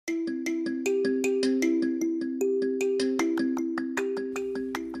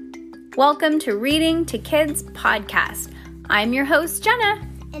Welcome to Reading to Kids podcast. I'm your host, Jenna.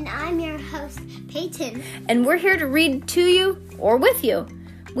 And I'm your host, Peyton. And we're here to read to you or with you.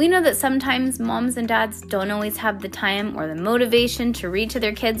 We know that sometimes moms and dads don't always have the time or the motivation to read to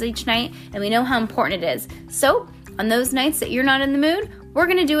their kids each night, and we know how important it is. So, on those nights that you're not in the mood, we're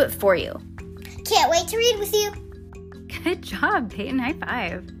going to do it for you. Can't wait to read with you. Good job, Peyton. High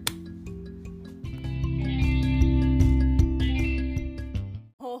five.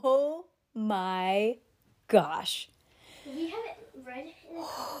 Oh my gosh. We haven't read it in a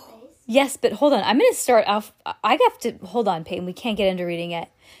couple days. Yes, but hold on. I'm going to start off. I have to, hold on, Peyton. We can't get into reading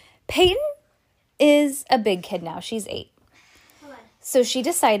yet. Peyton is a big kid now. She's 8. Hold on. So she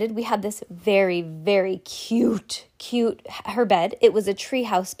decided we had this very, very cute, her bed. It was a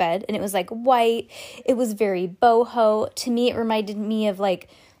treehouse bed, and it was like white. It was very boho. To me, it reminded me of like,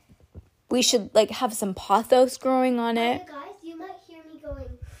 we should like have some pothos growing on it. Guys, you might hear me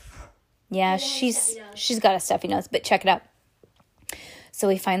going. Yeah, she's got a stuffy nose, but check it out. So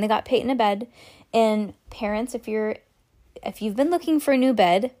we finally got Peyton a bed, and parents, if you've been looking for a new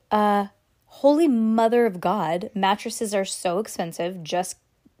bed, holy mother of God, mattresses are so expensive. Just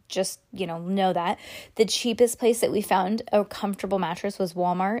know that. The cheapest place that we found a comfortable mattress was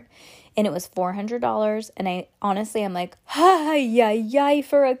Walmart, and it was $400. And I'm like,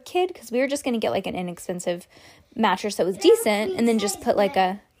 for a kid, because we were just going to get like an inexpensive mattress that was decent, and then just put like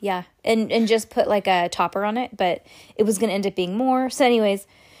and just put like a topper on it, but it was going to end up being more. So anyways,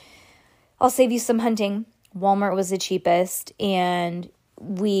 I'll save you some hunting. Walmart was the cheapest, and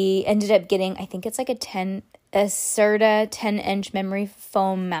we ended up getting, I think it's like a Serta 10-inch memory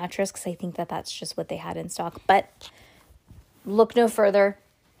foam mattress, because I think that's just what they had in stock. But look no further.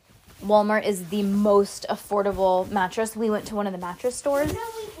 Walmart is the most affordable mattress. We went to one of the mattress stores,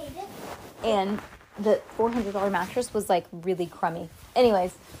 and the $400 mattress was like really crummy.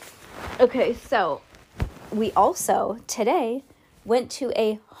 Anyways, okay, so we also today went to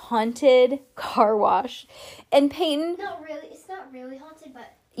a haunted car wash, and Peyton. Not really. It's not really haunted,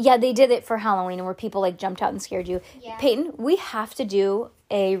 but. Yeah, they did it for Halloween, where people like jumped out and scared you. Yeah. Peyton, we have to do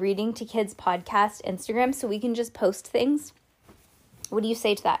a Reading to Kids podcast Instagram so we can just post things. What do you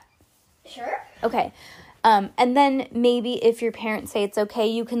say to that? Sure. Okay. And then maybe if your parents say it's okay,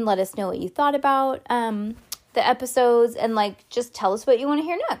 you can let us know what you thought about the episodes, and like just tell us what you want to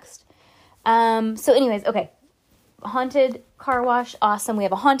hear next. So anyways, okay. Haunted car wash, awesome. We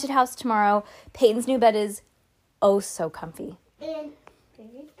have a haunted house tomorrow. Peyton's new bed is so comfy. And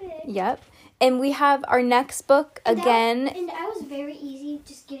very big. Yep. And we have our next book again. And that was very easy,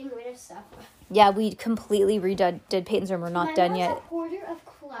 just getting rid of stuff. Yeah, we completely redid Peyton's room. We're not done yet. I was a hoarder of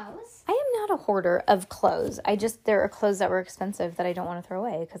clothes. I am not a hoarder of clothes. There are clothes that were expensive that I don't want to throw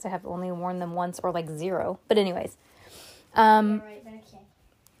away because I have only worn them once or like 0. But anyways. Right, but okay.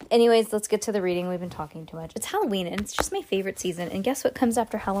 Anyways, let's get to the reading. We've been talking too much. It's Halloween, and it's just my favorite season. And guess what comes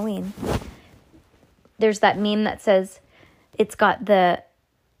after Halloween? There's that meme that says, it's got the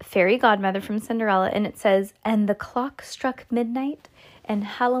fairy godmother from Cinderella, and it says, and the clock struck midnight, and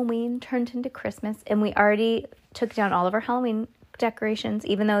Halloween turned into Christmas. And we already took down all of our Halloween decorations,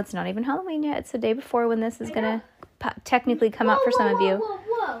 even though it's not even Halloween yet. It's the day before when this is going to technically come out for some of you.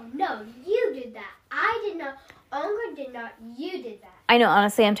 Whoa. No, you did that. I did not. Ongar did not. You did that. I know,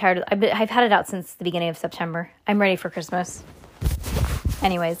 honestly, I'm tired. I've had it out since the beginning of September. I'm ready for Christmas.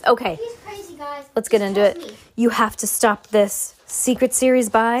 Anyways, okay. He's crazy, guys. Let's get into it. Me. You have to stop this. Secret series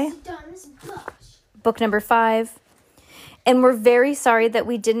by book number 5. And we're very sorry that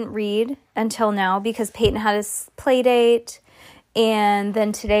we didn't read until now because Peyton had his play date. And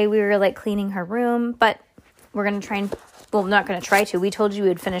then today we were like cleaning her room. But we're going to try and, well, not going to try to. We told you we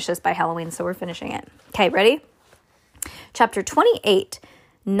would finish this by Halloween, so we're finishing it. Okay, ready? Chapter 28,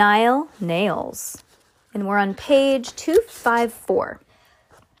 Nile Nails. And we're on page 254.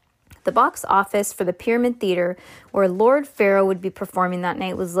 The box office for the Pyramid Theater, where Lord Pharaoh would be performing that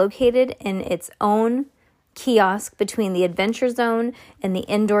night, was located in its own kiosk between the Adventure Zone and the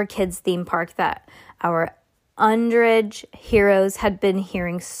indoor kids theme park that our underage heroes had been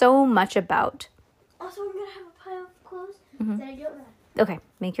hearing so much about. Also, I'm going to have a pile of clothes that I don't have. Okay,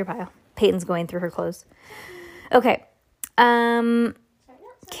 make your pile. Peyton's going through her clothes. Okay.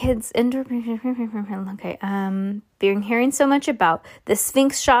 Kids indoor. Okay. Being hearing so much about the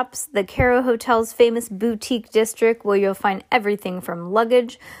Sphinx shops, the Caro Hotel's famous boutique district, where you'll find everything from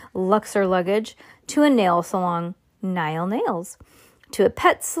luggage, Luxor luggage, to a nail salon, Nile Nails, to a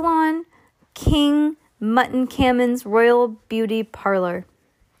pet salon, King Mutton Camen's Royal Beauty Parlor.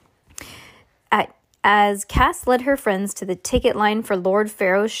 As Cass led her friends to the ticket line for Lord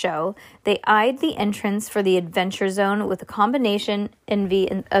Pharaoh's show, they eyed the entrance for the Adventure Zone with a combination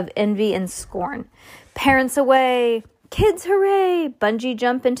of envy and scorn. Parents away! Kids hooray! Bungee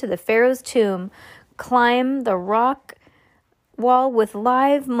jump into the Pharaoh's tomb. Climb the rock wall with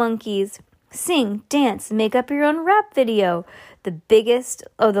live monkeys. Sing, dance, make up your own rap video.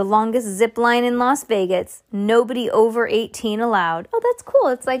 The longest zip line in Las Vegas. Nobody over 18 allowed. Oh, that's cool.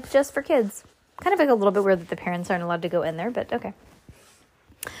 It's like just for kids. Kind of like a little bit weird that the parents aren't allowed to go in there, but okay.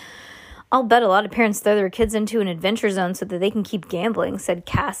 I'll bet a lot of parents throw their kids into an adventure zone so that they can keep gambling, said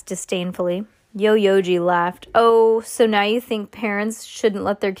Cass disdainfully. Yo-Yoji laughed. Oh, so now you think parents shouldn't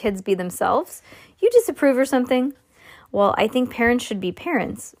let their kids be themselves? You disapprove or something? Well, I think parents should be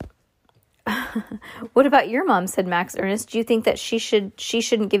parents. What about your mom, said Max Ernest. Do you think that she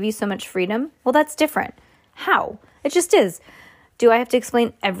shouldn't give you so much freedom? Well, that's different. How? It just is. Do I have to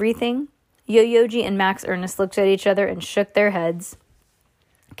explain everything? Yo-Yoji and Max Ernest looked at each other and shook their heads.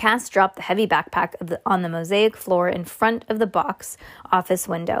 Cass dropped the heavy backpack on the mosaic floor in front of the box office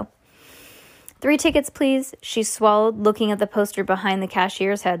window. 3 tickets, please, she swallowed, looking at the poster behind the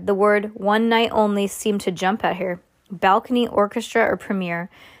cashier's head. The word "one night only" seemed to jump at her. Balcony, orchestra, or premiere?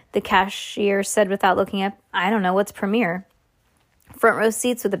 The cashier said without looking up. I don't know, what's premiere? Front row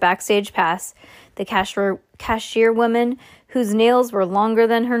seats with a backstage pass. The cashier woman, whose nails were longer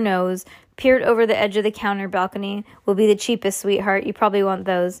than her nose, peered over the edge of the counter. Balcony will be the cheapest, sweetheart. You probably want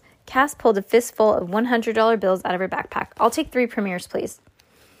those. Cass pulled a fistful of $100 bills out of her backpack. I'll take 3 premieres, please.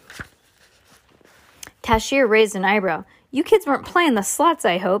 Cashier raised an eyebrow. You kids weren't playing the slots,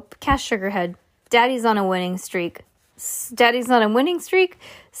 I hope. Cass shook her head. Daddy's on a winning streak. Daddy's on a winning streak?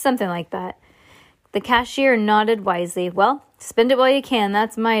 Something like that. The cashier nodded wisely. Well, spend it while you can.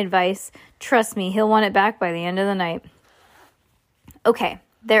 That's my advice. Trust me, he'll want it back by the end of the night. Okay,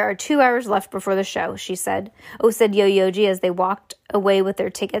 there are 2 hours left before the show, she said. Oh, said Yo-Yoji as they walked away with their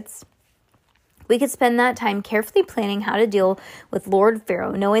tickets. We could spend that time carefully planning how to deal with Lord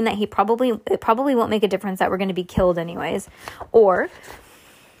Pharaoh, knowing that it probably won't make a difference that we're going to be killed anyways. Or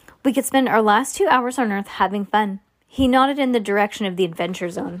we could spend our last 2 hours on Earth having fun. He nodded in the direction of the Adventure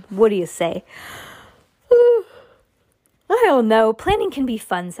Zone. What do you say? I don't know. Planning can be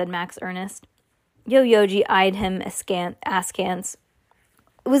fun, said Max Ernest. Yo-Yoji eyed him askance.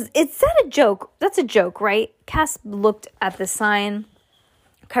 Is that a joke? That's a joke, right? Cass looked at the sign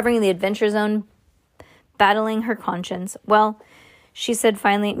covering the Adventure Zone, battling her conscience. Well, she said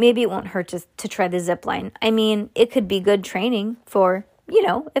finally, maybe it won't hurt to try the zip line. I mean, it could be good training for,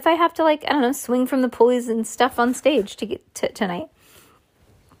 if I have to, swing from the pulleys and stuff on stage to get tonight.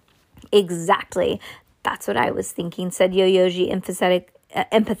 Exactly. That's what I was thinking, said Yo-Yoji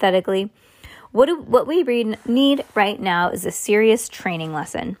empathetically. What we need right now is a serious training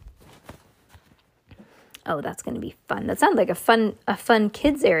lesson. Oh, that's going to be fun. That sounds like a fun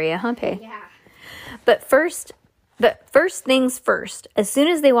kids area, huh, Pei? Yeah. But first things first. As soon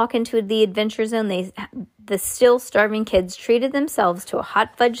as they walk into the Adventure Zone, the still starving kids treated themselves to a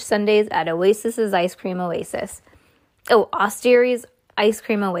hot fudge sundaes at Oasis's Ice Cream Oasis. Oh, Osteri's Ice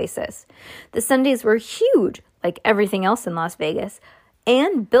Cream Oasis. The sundaes were huge, like everything else in Las Vegas,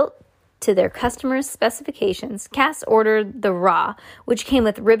 and built to their customers' specifications. Cass ordered the raw, which came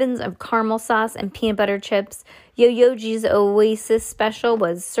with ribbons of caramel sauce and peanut butter chips. Yo-Yoji's Oasis special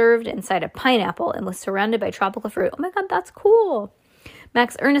was served inside a pineapple and was surrounded by tropical fruit. Oh my god, that's cool.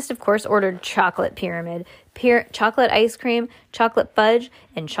 Max Ernest, of course, ordered chocolate pyramid, chocolate ice cream, chocolate fudge,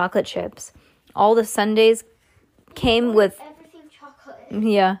 and chocolate chips. All the sundaes came with... Everything chocolate.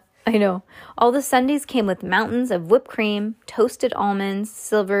 Yeah, I know. All the sundaes came with mountains of whipped cream, toasted almonds,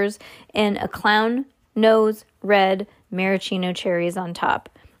 silvers, and a clown nose red maraschino cherries on top.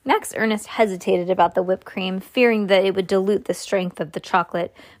 Max Ernest hesitated about the whipped cream, fearing that it would dilute the strength of the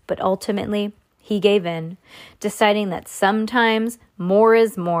chocolate, but ultimately he gave in, deciding that sometimes more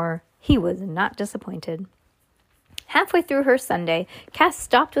is more. He was not disappointed. Halfway through her sundae, Cass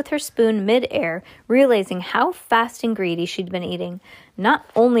stopped with her spoon mid-air, realizing how fast and greedy she'd been eating. Not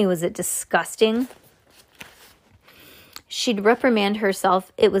only was it disgusting, she'd reprimand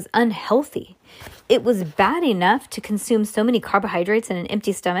herself, it was unhealthy. It was bad enough to consume so many carbohydrates in an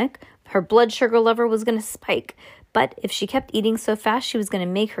empty stomach. Her blood sugar level was going to spike. But if she kept eating so fast, she was going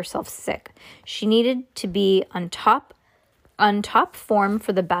to make herself sick. She needed to be on top form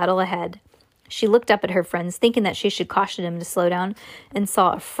for the battle ahead. She looked up at her friends, thinking that she should caution them to slow down, and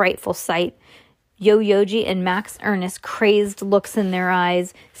saw a frightful sight. Yo-Yoji and Max Ernest, crazed looks in their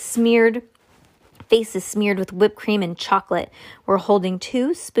eyes, smeared faces smeared with whipped cream and chocolate, were holding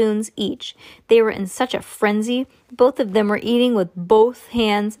 2 spoons each. They were in such a frenzy. Both of them were eating with both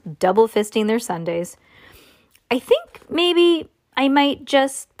hands, double fisting their sundaes. I think maybe I might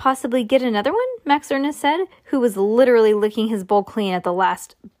just possibly get another one, Max Ernest said, who was literally licking his bowl clean at the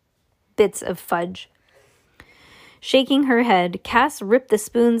last bits of fudge. Shaking her head, Cass ripped the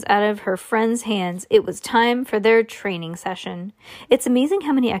spoons out of her friend's hands. It was time for their training session. It's amazing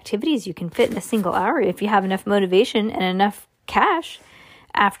how many activities you can fit in a single hour if you have enough motivation and enough cash.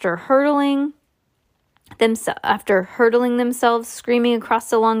 After hurtling themselves, screaming across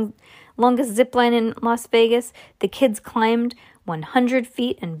the longest zip line in Las Vegas, the kids climbed 100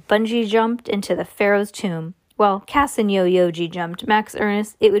 feet and bungee jumped into the Pharaoh's tomb. Well, Cass and Yo-Yoji jumped. Max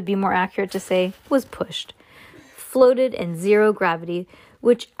Ernest, it would be more accurate to say, was pushed. Floated in zero gravity,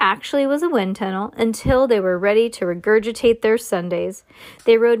 which actually was a wind tunnel, until they were ready to regurgitate their sundaes.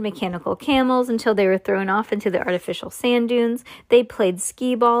 They rode mechanical camels until they were thrown off into the artificial sand dunes. They played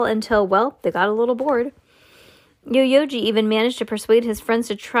skee ball until, well, they got a little bored. Yo-Yoji even managed to persuade his friends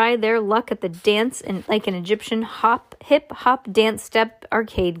to try their luck at the dance in like an Egyptian hip-hop dance step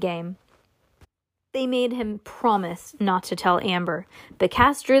arcade game. They made him promise not to tell Amber, but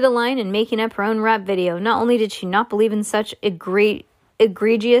Cass drew the line in making up her own rap video. Not only did she not believe in such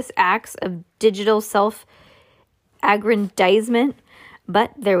egregious acts of digital self-aggrandizement,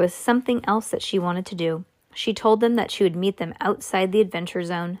 but there was something else that she wanted to do. She told them that she would meet them outside the adventure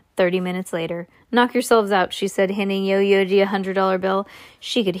zone 30 minutes later. "Knock yourselves out," she said, handing Yo-Yoji a $100 bill.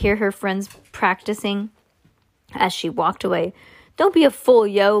 She could hear her friends practicing as she walked away. "Don't be a fool,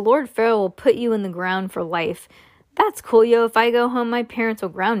 Yo. Lord Pharaoh will put you in the ground for life." "That's cool, Yo. If I go home, my parents will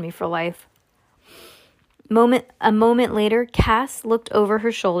ground me for life." A moment later, Cass looked over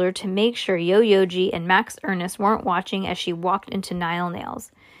her shoulder to make sure Yo-Yoji and Max Ernest weren't watching as she walked into Nile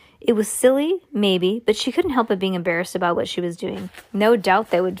Nails. It was silly, maybe, but she couldn't help but being embarrassed about what she was doing. No doubt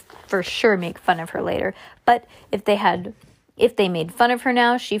they would for sure make fun of her later, but if they made fun of her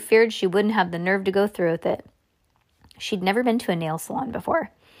now, she feared she wouldn't have the nerve to go through with it. She'd never been to a nail salon before.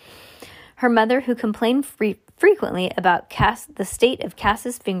 Her mother, who complained frequently about the state of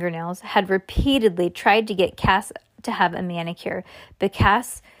Cass's fingernails, had repeatedly tried to get Cass to have a manicure, but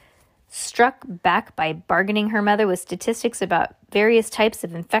Cass struck back by bargaining her mother with statistics about various types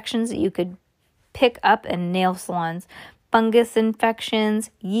of infections that you could pick up in nail salons. Fungus infections,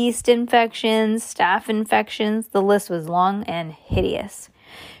 yeast infections, staph infections. The list was long and hideous.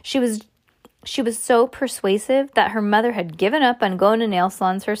 She was so persuasive that her mother had given up on going to nail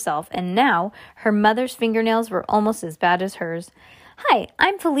salons herself, and now her mother's fingernails were almost as bad as hers. "Hi,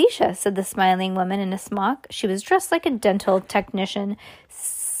 I'm Felicia," said the smiling woman in a smock. She was dressed like a dental technician,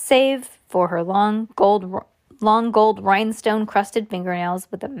 save for her long gold rhinestone-crusted fingernails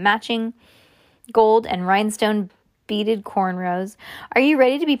with a matching gold and rhinestone beaded cornrows. "Are you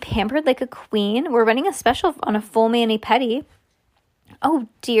ready to be pampered like a queen? We're running a special on a full mani-pedi." "Oh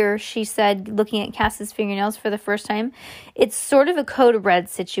dear," she said, looking at Cass's fingernails for the first time. "It's sort of a code red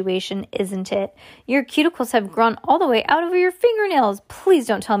situation, isn't it? Your cuticles have grown all the way out over your fingernails. Please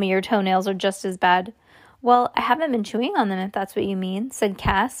don't tell me your toenails are just as bad." "Well, I haven't been chewing on them, if that's what you mean," said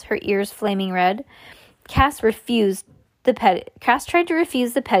Cass, her ears flaming red. Cass tried to refuse the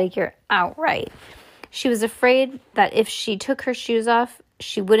pedicure outright. She was afraid that if she took her shoes off,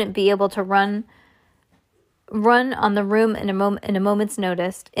 she wouldn't be able to run on the room in a moment's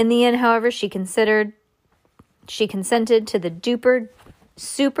notice. In the end, however, she consented to the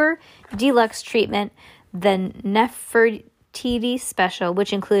super deluxe treatment, the Nefertiti special,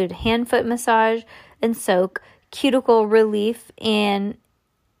 which included hand-foot massage and soak, cuticle relief, and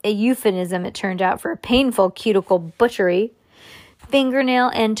a euphemism, it turned out, for painful cuticle butchery, fingernail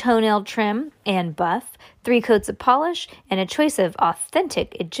and toenail trim and buff, 3 coats of polish, and a choice of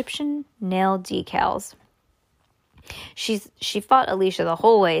authentic Egyptian nail decals. She fought Alicia the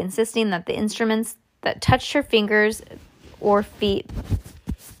whole way, insisting that the instruments that touched her fingers or feet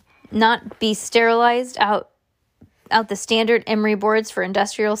not be sterilized out the standard emery boards for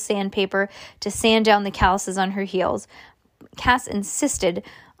industrial sandpaper to sand down the calluses on her heels. Cass insisted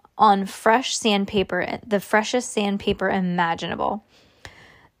on fresh sandpaper, the freshest sandpaper imaginable.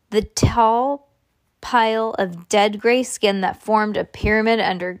 The tall pile of dead gray skin that formed a pyramid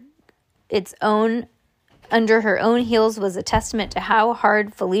under her own heels was a testament to how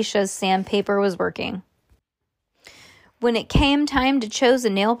hard Felicia's sandpaper was working. When it came time to choose a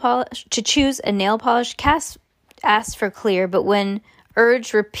nail polish, Cass asked for clear, but when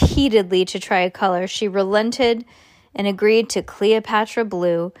urged repeatedly to try a color, she relented and agreed to Cleopatra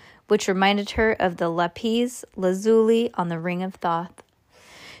blue, which reminded her of the lapis lazuli on the Ring of Thoth.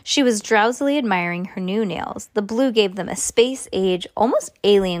 She was drowsily admiring her new nails. The blue gave them a space-age, almost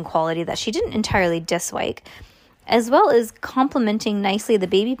alien quality that she didn't entirely dislike, as well as complementing nicely the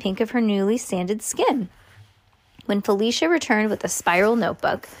baby pink of her newly sanded skin. When Felicia returned with a spiral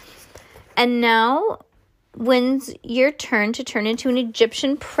notebook, and now when's your turn to turn into an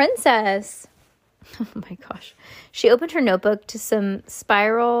Egyptian princess? Oh my gosh. She opened her notebook to some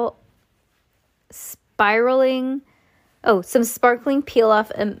sparkling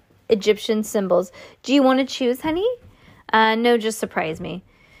peel-off Egyptian symbols. Do you want to choose, honey? No, just surprise me.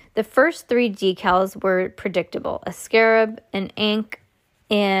 The first 3 decals were predictable. A scarab, an ankh,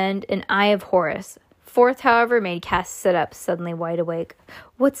 and an eye of Horus. Fourth, however, made Cass sit up, suddenly wide awake.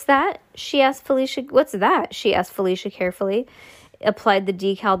 What's that? She asked Felicia carefully. Applied the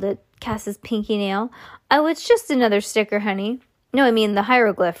decal to Cass's pinky nail. Oh, it's just another sticker, honey. No, I mean the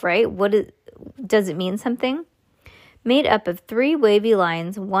hieroglyph, right? Does it mean something? Made up of 3 wavy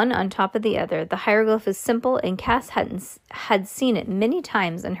lines, one on top of the other, the hieroglyph is simple, and Cass had seen it many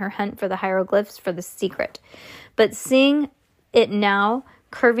times in her hunt for the hieroglyphs for the secret. But seeing it now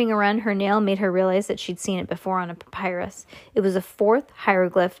curving around her nail made her realize that she'd seen it before on a papyrus. It was a 4th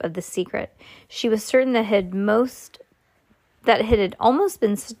hieroglyph of the secret. She was certain that it had almost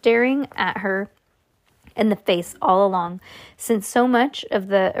been staring at her in the face all along. Since so much of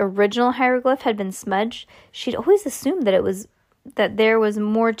the original hieroglyph had been smudged, she'd always assumed that there was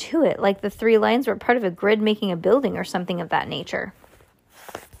more to it, like the 3 lines were part of a grid making a building or something of that nature.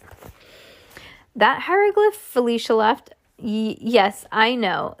 That hieroglyph? Felicia laughed. Yes, I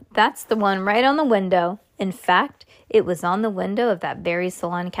know. That's the one right on the window. In fact, it was on the window of that very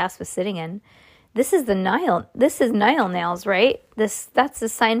salon Cass was sitting in. This is Nile nails, right? That's the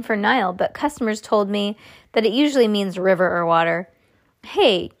sign for Nile, but customers told me that it usually means river or water.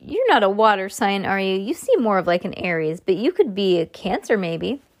 Hey, you're not a water sign, are you? You seem more of like an Aries, but you could be a Cancer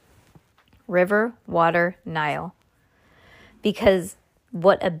maybe. River, water, Nile. Because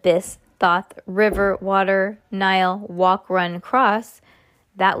what Abyss, Thoth, river, water, Nile, walk, run, cross,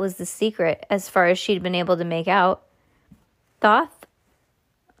 that was the secret as far as she'd been able to make out. Thoth,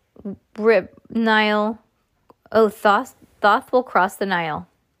 Nile. Oh, Thoth will cross the Nile.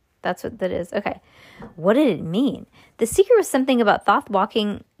 That's what that is. Okay. What did it mean? The secret was something about Thoth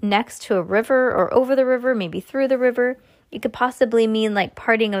walking next to a river or over the river, maybe through the river. It could possibly mean like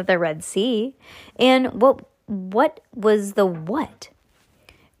parting of the Red Sea. And what was the what?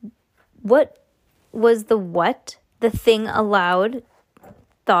 What was the what? The thing allowed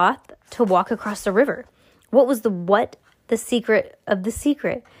Thoth to walk across the river. What was the what? The secret of the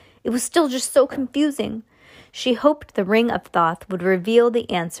secret. It was still just so confusing. She hoped the ring of Thoth would reveal the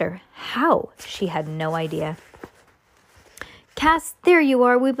answer. How? She had no idea. Cass, there you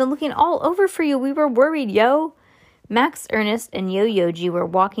are. We've been looking all over for you. We were worried, yo. Max, Ernest, and Yo-Yoji were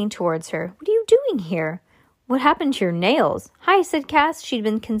walking towards her. What are you doing here? What happened to your nails? Hi, said Cass. She'd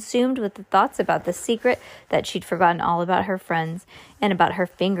been consumed with the thoughts about the secret that she'd forgotten all about her friends and about her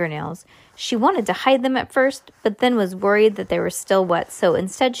fingernails. She wanted to hide them at first, but then was worried that they were still wet, so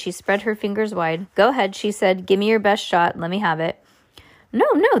instead she spread her fingers wide. Go ahead, she said. Give me your best shot. Let me have it. No,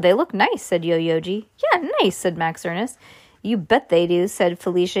 they look nice, said Yo-Yoji. Yeah, nice, said Max Ernest. You bet they do, said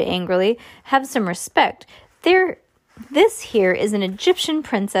Felicia angrily. Have some respect. This here is an Egyptian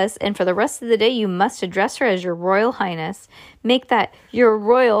princess, and for the rest of the day you must address her as your royal highness. Make that your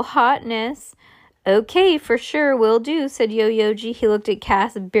royal hotness. Okay, for sure, will do, said Yo-Yoji. He looked at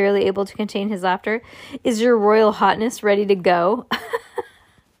Cass, barely able to contain his laughter. Is your royal hotness ready to go?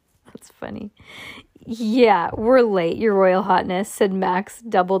 That's funny. Yeah, we're late, your royal hotness, said Max,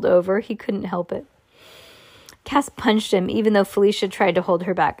 doubled over. He couldn't help it. Cass punched him, even though Felicia tried to hold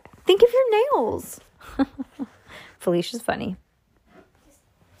her back. Think of your nails. Felicia's funny.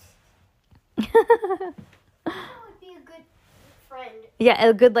 That would be a good friend. Yeah,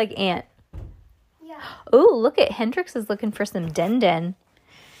 a good like aunt. Yeah. Oh, look at Hendrix is looking for some den.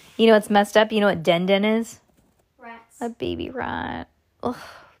 You know what's messed up? You know what den is? Rats. A baby rat. Ugh.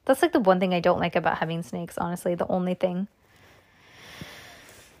 That's like the one thing I don't like about having snakes, honestly. The only thing.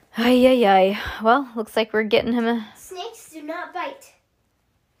 Ay. Well, looks like we're getting him a... Snakes do not bite.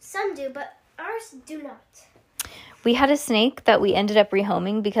 Some do, but ours do not. We had a snake that we ended up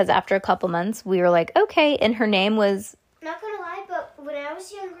rehoming because after a couple months, we were like, okay. And her name was... Not gonna lie, but when I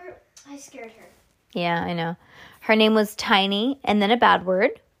was younger, I scared her. Yeah, I know. Her name was Tiny, and then a bad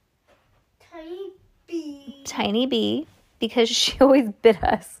word. Tiny bee. Tiny bee, because she always bit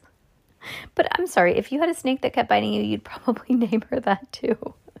us. But I'm sorry, if you had a snake that kept biting you, you'd probably name her that too.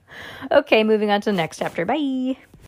 Okay, moving on to the next chapter. Bye.